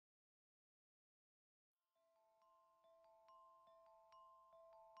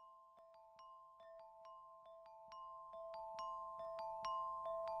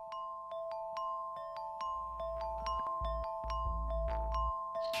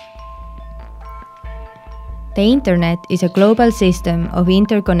The Internet is a global system of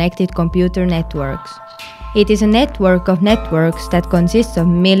interconnected computer networks. It is a network of networks that consists of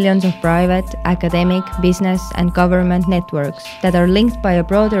millions of private, academic, business and government networks that are linked by a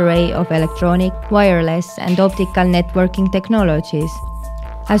broad array of electronic, wireless and optical networking technologies.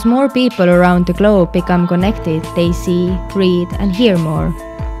 As more people around the globe become connected, they see, read and hear more.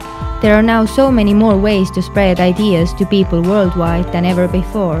 There are now so many more ways to spread ideas to people worldwide than ever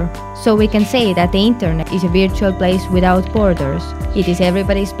before. So we can say that the Internet is a virtual place without borders. It is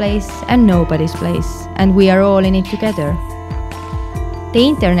everybody's place and nobody's place, and we are all in it together. The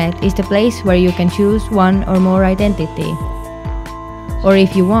Internet is the place where you can choose one or more identity. Or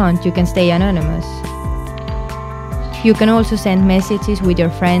if you want, you can stay anonymous. You can also send messages with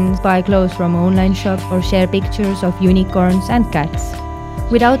your friends, buy clothes from online shop or share pictures of unicorns and cats.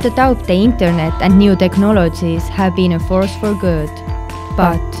 Without a doubt, the Internet and new technologies have been a force for good.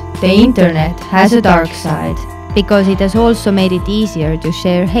 But the Internet has a dark side, because it has also made it easier to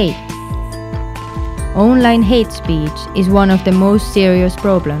share hate. Online hate speech is one of the most serious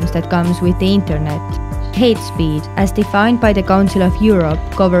problems that comes with the Internet. Hate speech, as defined by the Council of Europe,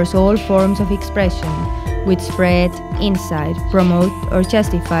 covers all forms of expression which spread, incite, promote or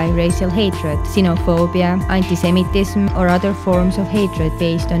justify racial hatred, xenophobia, antisemitism or other forms of hatred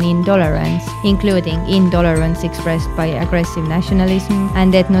based on intolerance, including intolerance expressed by aggressive nationalism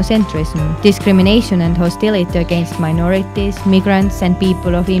and ethnocentrism, discrimination and hostility against minorities, migrants and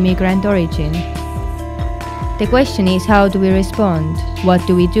people of immigrant origin. The question is, how do we respond? What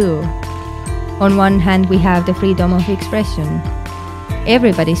do we do? On one hand, we have the freedom of expression.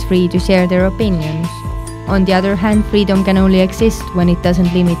 Everybody is free to share their opinions. On the other hand, freedom can only exist when it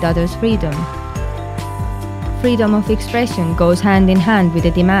doesn't limit others' freedom. Freedom of expression goes hand in hand with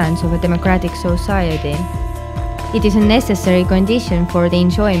the demands of a democratic society. It is a necessary condition for the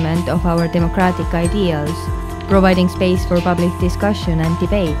enjoyment of our democratic ideals, providing space for public discussion and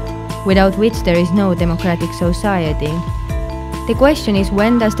debate, without which there is no democratic society. The question is,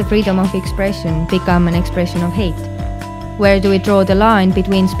 when does the freedom of expression become an expression of hate? Where do we draw the line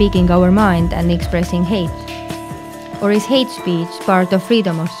between speaking our mind and expressing hate? Or is hate speech part of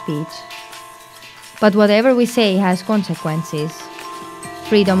freedom of speech? But whatever we say has consequences.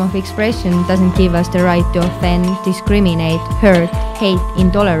 Freedom of expression doesn't give us the right to offend, discriminate, hurt, hate,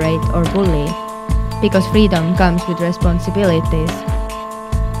 intolerate or bully, because freedom comes with responsibilities.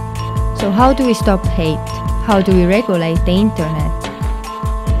 So how do we stop hate? How do we regulate the Internet?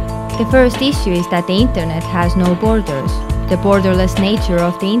 The first issue is that the Internet has no borders. The borderless nature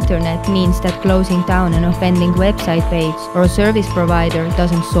of the Internet means that closing down an offending website page or service provider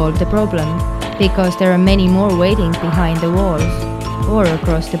doesn't solve the problem, because there are many more waiting behind the walls or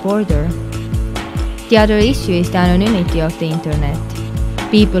across the border. The other issue is the anonymity of the Internet.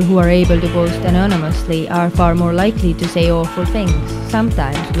 People who are able to post anonymously are far more likely to say awful things,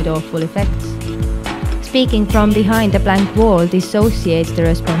 sometimes with awful effects. Speaking from behind a blank wall dissociates the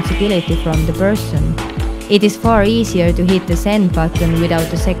responsibility from the person. It is far easier to hit the send button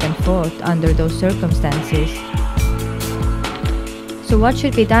without a second thought under those circumstances. So what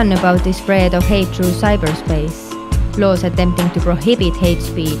should be done about the spread of hate through cyberspace? Laws attempting to prohibit hate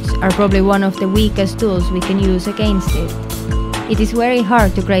speech are probably one of the weakest tools we can use against it. It is very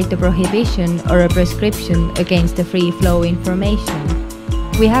hard to create a prohibition or a prescription against the free flow information.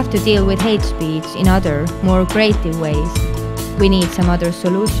 We have to deal with hate speech in other, more creative ways. We need some other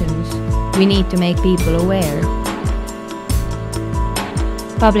solutions. We need to make people aware.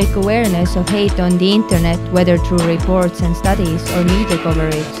 Public awareness of hate on the Internet, whether through reports and studies or media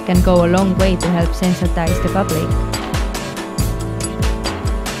coverage, can go a long way to help sensitize the public.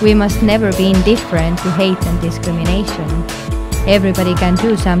 We must never be indifferent to hate and discrimination. Everybody can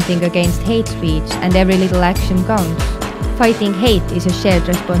do something against hate speech, and every little action counts. Fighting hate is a shared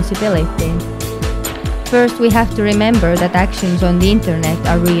responsibility. First, we have to remember that actions on the Internet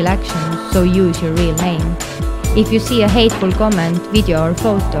are real actions, so use your real name. If you see a hateful comment, video or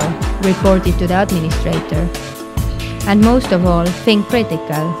photo, report it to the administrator. And most of all, think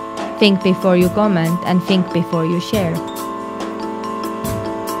critical. Think before you comment and think before you share.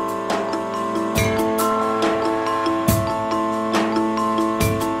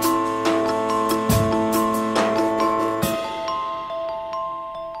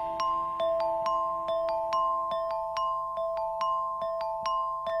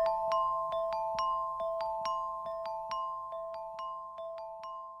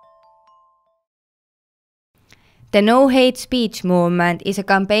 The No Hate Speech movement is a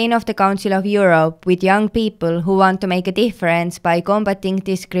campaign of the Council of Europe with young people who want to make a difference by combating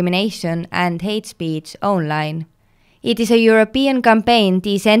discrimination and hate speech online. It is a European campaign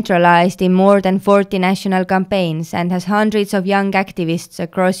decentralized in more than 40 national campaigns and has hundreds of young activists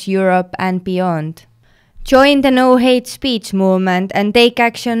across Europe and beyond. Join the No Hate Speech movement and take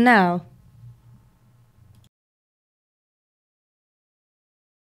action now.